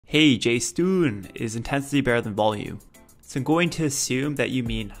Hey Jay Stoon, is intensity better than volume? So I'm going to assume that you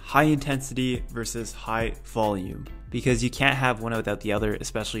mean high intensity versus high volume, because you can't have one without the other,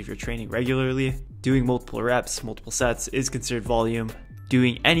 especially if you're training regularly. Doing multiple reps, multiple sets is considered volume.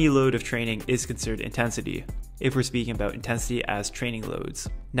 Doing any load of training is considered intensity, if we're speaking about intensity as training loads.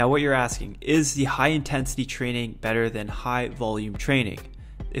 Now what you're asking, is the high intensity training better than high volume training?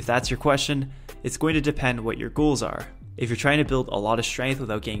 If that's your question, it's going to depend what your goals are. If you're trying to build a lot of strength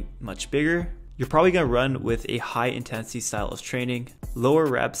without getting much bigger, you're probably going to run with a high intensity style of training, lower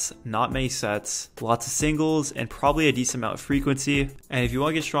reps, not many sets, lots of singles, and probably a decent amount of frequency. And if you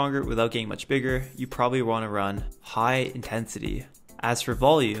want to get stronger without getting much bigger, you probably want to run high intensity. As for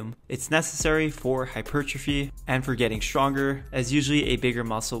volume, it's necessary for hypertrophy and for getting stronger, as usually a bigger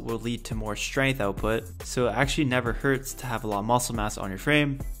muscle will lead to more strength output, so it actually never hurts to have a lot of muscle mass on your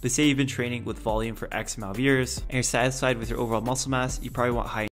frame. But say you've been training with volume for X amount of years and you're satisfied with your overall muscle mass, you probably want high